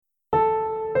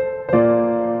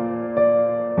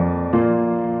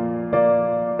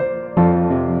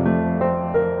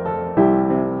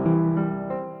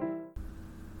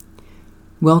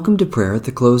Welcome to prayer at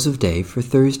the close of day for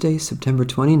Thursday, September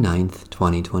 29th,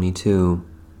 2022.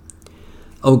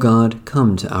 O God,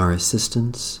 come to our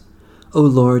assistance. O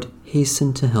Lord,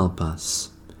 hasten to help us.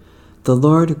 The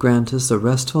Lord grant us a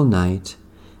restful night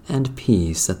and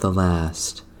peace at the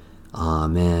last.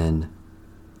 Amen.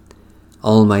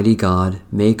 Almighty God,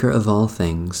 maker of all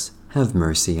things, have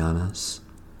mercy on us.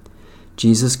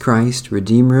 Jesus Christ,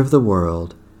 Redeemer of the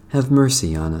world, have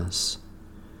mercy on us.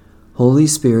 Holy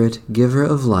Spirit, giver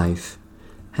of life,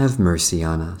 have mercy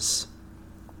on us.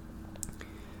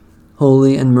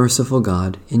 Holy and merciful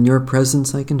God, in your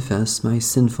presence I confess my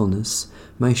sinfulness,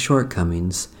 my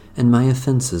shortcomings, and my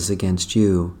offenses against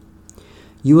you.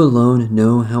 You alone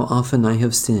know how often I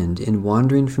have sinned in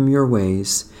wandering from your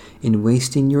ways, in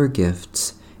wasting your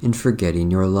gifts, in forgetting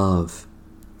your love.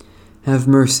 Have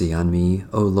mercy on me,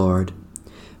 O Lord.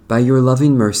 By your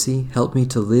loving mercy, help me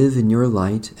to live in your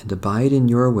light and abide in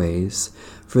your ways,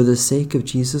 for the sake of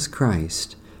Jesus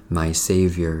Christ, my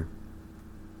Savior.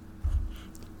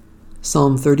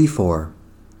 Psalm 34.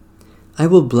 I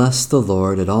will bless the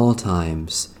Lord at all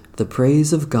times. The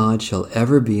praise of God shall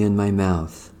ever be in my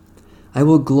mouth. I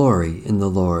will glory in the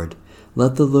Lord.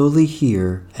 Let the lowly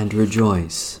hear and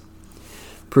rejoice.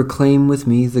 Proclaim with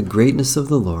me the greatness of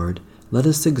the Lord. Let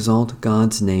us exalt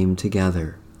God's name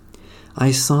together.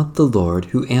 I sought the Lord,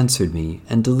 who answered me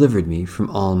and delivered me from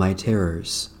all my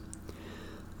terrors.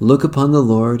 Look upon the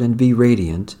Lord and be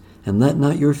radiant, and let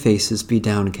not your faces be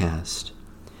downcast.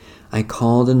 I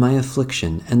called in my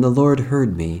affliction, and the Lord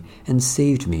heard me and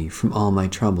saved me from all my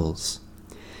troubles.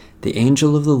 The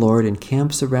angel of the Lord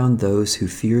encamps around those who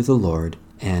fear the Lord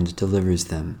and delivers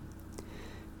them.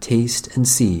 Taste and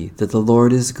see that the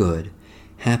Lord is good.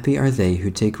 Happy are they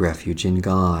who take refuge in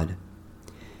God.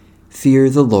 Fear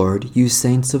the Lord, you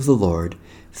saints of the Lord,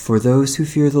 for those who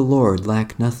fear the Lord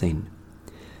lack nothing.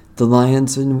 The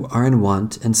lions are in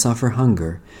want and suffer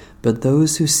hunger, but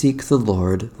those who seek the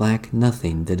Lord lack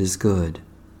nothing that is good.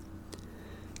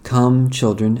 Come,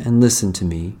 children, and listen to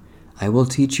me. I will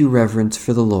teach you reverence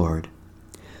for the Lord.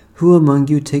 Who among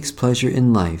you takes pleasure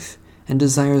in life and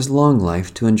desires long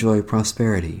life to enjoy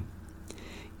prosperity?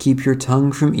 Keep your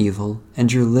tongue from evil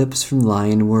and your lips from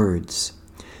lying words.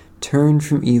 Turn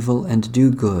from evil and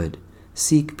do good.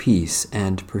 Seek peace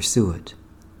and pursue it.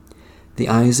 The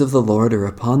eyes of the Lord are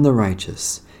upon the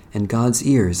righteous, and God's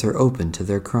ears are open to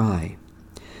their cry.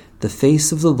 The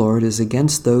face of the Lord is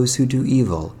against those who do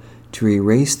evil, to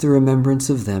erase the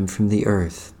remembrance of them from the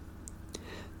earth.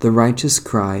 The righteous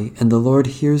cry, and the Lord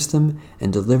hears them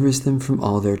and delivers them from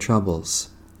all their troubles.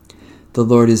 The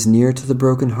Lord is near to the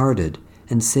brokenhearted,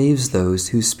 and saves those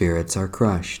whose spirits are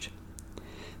crushed.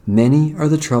 Many are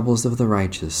the troubles of the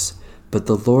righteous, but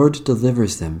the Lord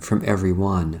delivers them from every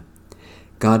one.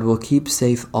 God will keep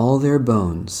safe all their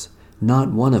bones,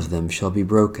 not one of them shall be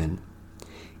broken.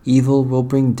 Evil will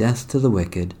bring death to the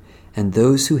wicked, and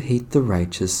those who hate the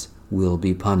righteous will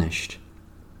be punished.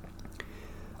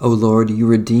 O Lord, you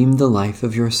redeem the life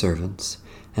of your servants,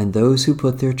 and those who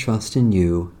put their trust in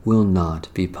you will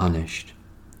not be punished.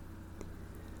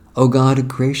 O God,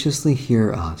 graciously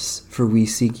hear us, for we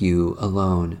seek you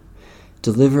alone.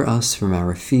 Deliver us from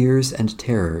our fears and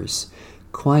terrors.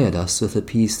 Quiet us with a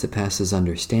peace that passes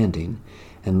understanding,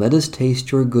 and let us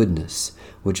taste your goodness,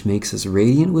 which makes us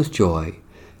radiant with joy,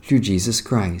 through Jesus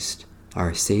Christ,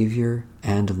 our Savior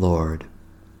and Lord.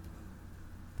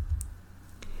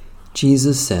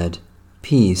 Jesus said,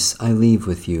 "Peace I leave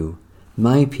with you,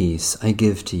 my peace I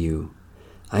give to you.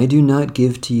 I do not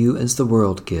give to you as the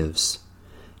world gives.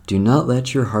 Do not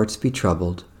let your hearts be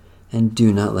troubled, and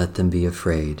do not let them be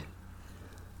afraid."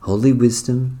 Holy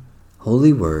wisdom,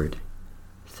 holy word,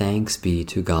 thanks be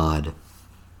to God.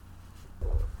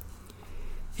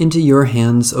 Into your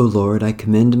hands, O Lord, I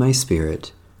commend my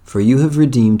spirit, for you have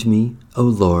redeemed me, O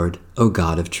Lord, O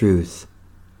God of truth.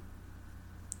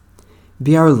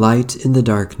 Be our light in the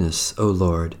darkness, O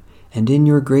Lord, and in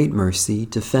your great mercy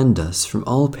defend us from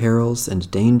all perils and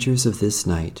dangers of this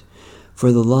night,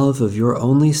 for the love of your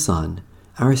only Son,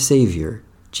 our Savior,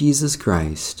 Jesus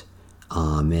Christ.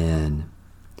 Amen.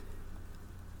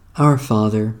 Our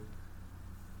Father,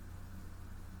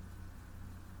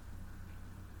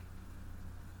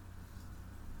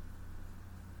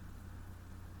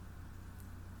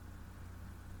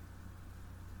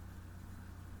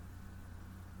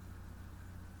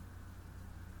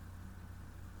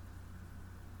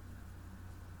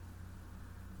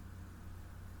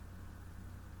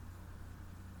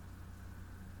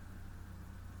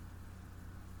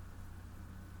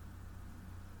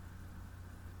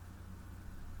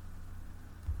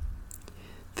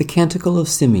 The Canticle of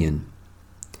Simeon.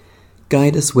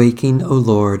 Guide us waking, O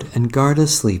Lord, and guard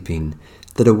us sleeping,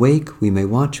 that awake we may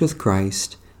watch with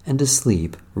Christ, and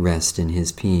asleep rest in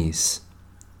his peace.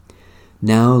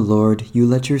 Now, Lord, you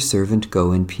let your servant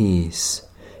go in peace.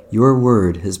 Your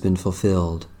word has been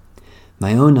fulfilled.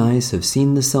 My own eyes have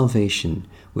seen the salvation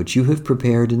which you have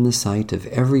prepared in the sight of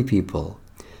every people,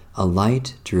 a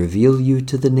light to reveal you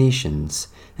to the nations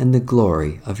and the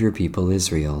glory of your people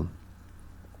Israel.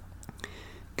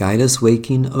 Guide us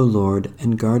waking, O Lord,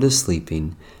 and guard us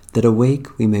sleeping, that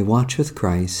awake we may watch with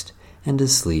Christ, and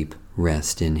asleep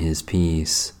rest in his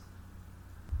peace.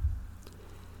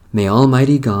 May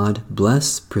Almighty God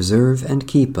bless, preserve, and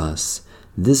keep us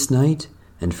this night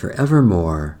and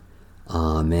forevermore.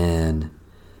 Amen.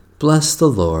 Bless the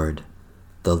Lord.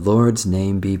 The Lord's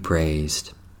name be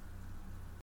praised.